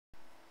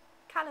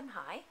Callum,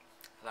 hi.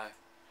 Hello.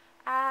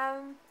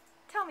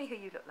 Tell me who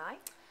you look like.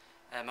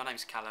 My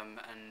name's Callum,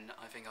 and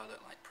I think I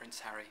look like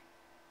Prince Harry.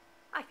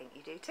 I think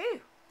you do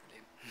too.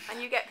 Brilliant. And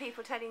you get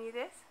people telling you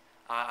this?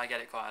 I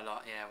get it quite a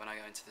lot, yeah, when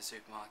I go into the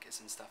supermarkets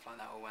and stuff like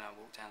that, or when I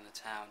walk down the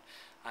town.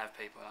 I have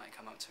people like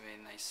come up to me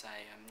and they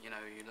say, you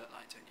know who you look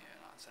like, don't you?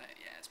 And I say,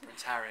 yeah, it's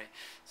Prince Harry.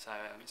 So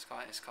it's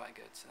quite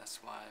good. So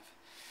that's why I've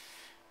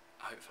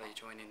hopefully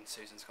joined in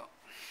Susan Scott.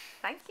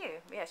 Thank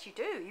you. Yes, you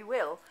do. You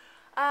will.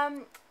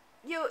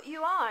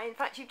 You are, in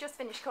fact, you've just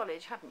finished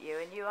college, haven't you?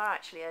 And you are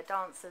actually a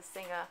dancer,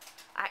 singer,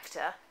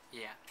 actor.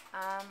 Yeah.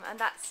 And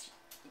that's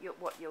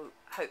what you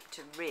hope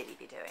to really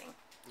be doing.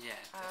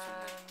 Yeah,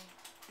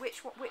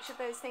 definitely. Which of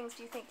those things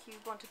do you think you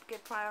want to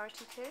give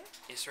priority to?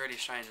 It's really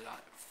strange,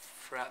 like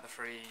throughout the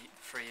three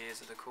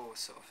years of the course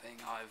sort of thing,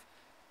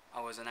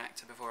 I was an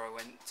actor before I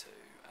went to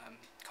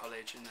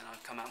college, and then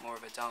I've come out more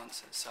of a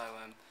dancer. So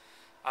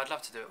I'd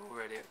love to do it all,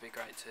 really. It would be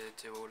great to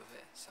do all of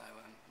it. So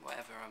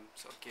whatever I'm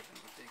sort of given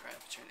would be a great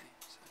opportunity.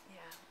 So.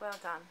 Yeah, well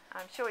done.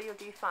 I'm sure you'll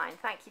do fine.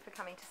 Thank you for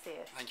coming to see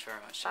us. Thank you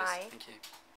very much. Bye. Cheers. Thank you.